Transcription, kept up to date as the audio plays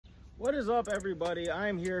What is up, everybody?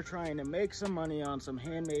 I'm here trying to make some money on some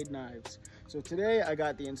handmade knives. So today I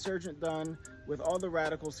got the Insurgent done. With all the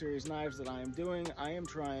Radical series knives that I am doing, I am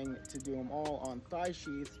trying to do them all on thigh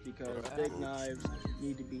sheaths because big knives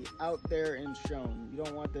need to be out there and shown. You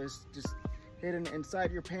don't want this just hidden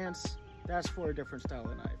inside your pants. That's for a different style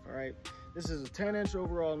of knife, all right? This is a 10-inch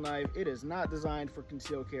overall knife. It is not designed for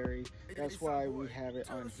concealed carry. That's why we have it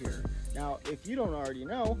on here. Now, if you don't already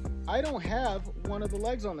know, I don't have one of the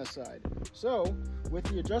legs on this side. So, with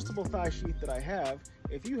the adjustable thigh sheath that I have,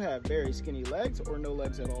 if you have very skinny legs or no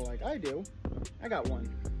legs at all like I do, I got one.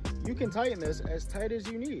 You can tighten this as tight as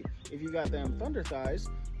you need. If you got them thunder thighs,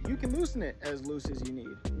 you can loosen it as loose as you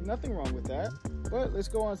need. Nothing wrong with that. But let's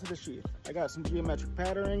go on to the sheath. I got some geometric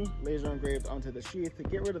patterning laser engraved onto the sheath to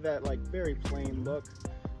get rid of that like very plain look.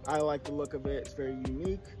 I like the look of it. It's very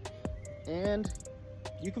unique. And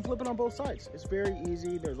you can flip it on both sides. It's very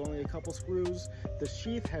easy. There's only a couple screws. The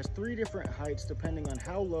sheath has 3 different heights depending on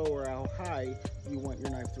how low or how high you want your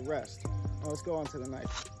knife to rest. Now let's go on to the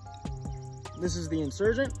knife. This is the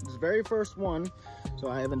Insurgent, this very first one. So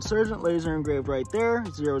I have Insurgent laser engraved right there,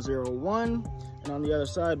 001. And on the other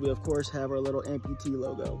side, we of course have our little amputee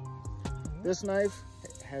logo. This knife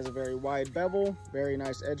has a very wide bevel, very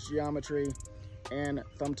nice edge geometry, and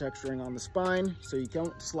thumb texturing on the spine, so you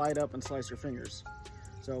don't slide up and slice your fingers.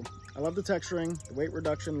 So I love the texturing. The weight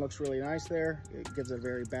reduction looks really nice there. It gives it a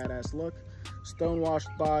very badass look. Stone-washed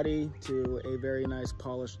body to a very nice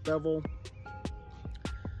polished bevel.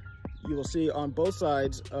 You will see on both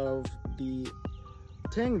sides of the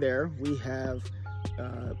ting there, we have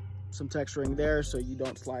some texturing there so you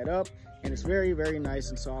don't slide up, and it's very, very nice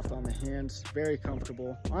and soft on the hands, very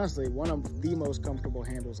comfortable. Honestly, one of the most comfortable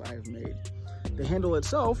handles I have made. The handle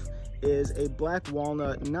itself is a black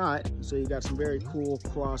walnut knot, so you got some very cool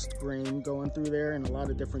crossed grain going through there and a lot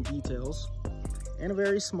of different details, and a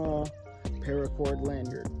very small paracord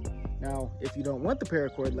lanyard. Now, if you don't want the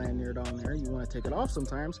paracord lanyard on there, you want to take it off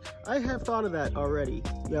sometimes, I have thought of that already.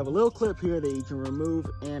 You have a little clip here that you can remove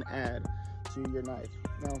and add to your knife.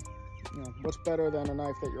 Now, what's better than a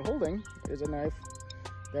knife that you're holding is a knife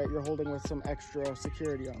that you're holding with some extra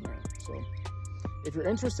security on there. So if you're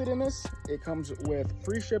interested in this, it comes with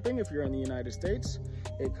free shipping if you're in the United States.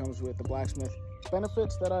 It comes with the blacksmith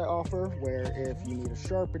benefits that I offer, where if you need a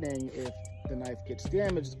sharpening, if the knife gets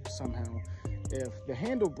damaged somehow, if the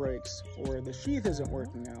handle breaks or the sheath isn't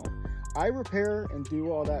working out, I repair and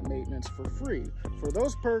do all that maintenance for free. For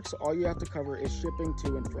those perks, all you have to cover is shipping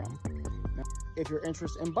to and from. Now, if you're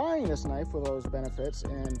interested in buying this knife with those benefits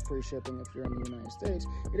and free shipping if you're in the United States,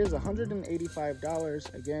 it is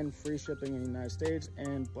 $185. Again, free shipping in the United States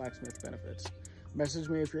and blacksmith benefits. Message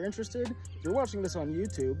me if you're interested. If you're watching this on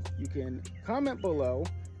YouTube, you can comment below,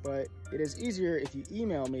 but it is easier if you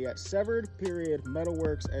email me at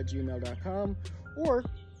severed.metalworks@gmail.com, or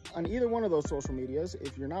on either one of those social medias.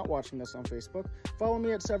 If you're not watching this on Facebook, follow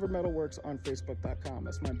me at Severed Metalworks on Facebook.com.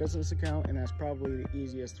 That's my business account, and that's probably the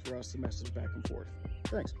easiest for us to message back and forth.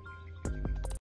 Thanks.